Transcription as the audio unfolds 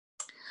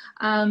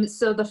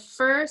So the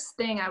first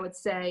thing I would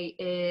say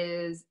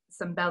is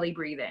some belly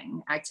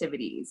breathing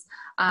activities,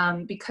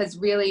 because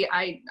really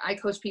I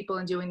coach people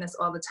in doing this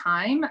all the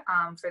time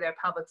for their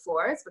pelvic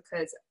floors,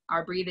 because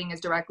our breathing is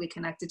directly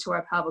connected to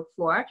our pelvic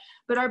floor,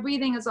 but our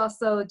breathing is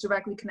also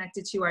directly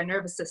connected to our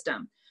nervous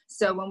system.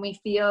 So when we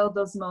feel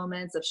those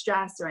moments of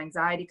stress or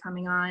anxiety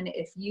coming on,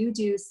 if you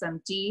do some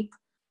deep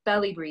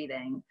belly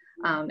breathing,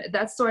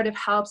 that sort of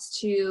helps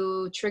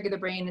to trigger the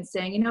brain and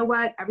saying, you know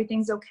what,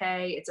 everything's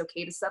okay. It's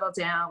okay to settle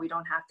down. We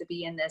don't have to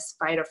be in this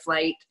fight or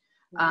flight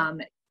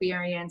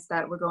experience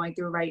that we're going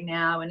through right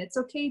now. And it's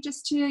okay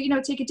just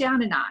to, take it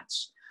down a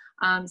notch.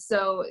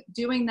 So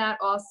doing that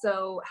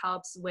also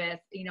helps with,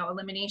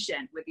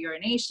 elimination with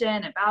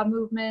urination and bowel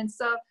movements.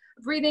 So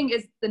breathing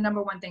is the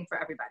number one thing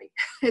for everybody.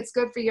 It's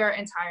good for your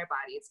entire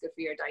body. It's good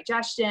for your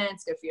digestion.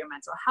 It's good for your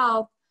mental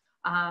health.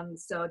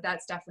 So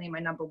that's definitely my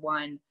number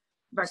one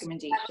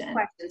recommendation.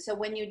 Question. So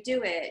when you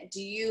do it,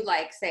 do you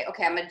say,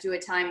 okay, I'm going to do a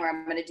time where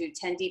I'm going to do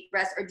 10 deep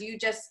breaths, or do you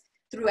just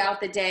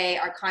throughout the day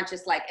are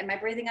conscious, am I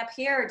breathing up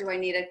here, or do I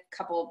need a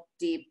couple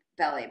deep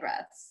belly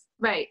breaths?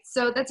 Right.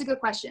 So that's a good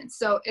question.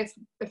 So if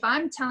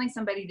I'm telling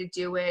somebody to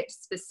do it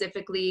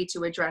specifically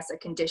to address a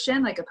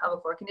condition, like a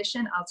pelvic floor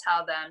condition, I'll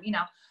tell them,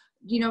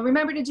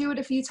 remember to do it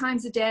a few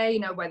times a day,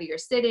 whether you're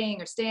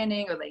sitting or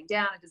standing or laying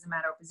down, it doesn't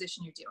matter what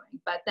position you're doing.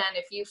 But then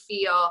if you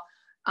feel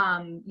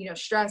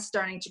stress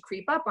starting to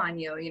creep up on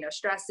you,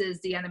 stress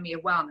is the enemy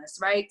of wellness,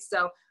 right?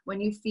 So when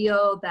you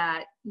feel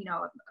that,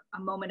 a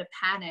moment of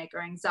panic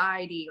or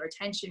anxiety or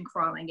tension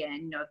crawling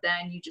in,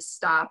 then you just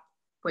stop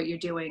what you're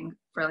doing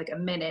for a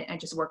minute and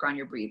just work on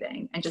your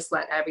breathing and just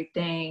let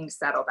everything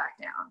settle back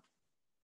down.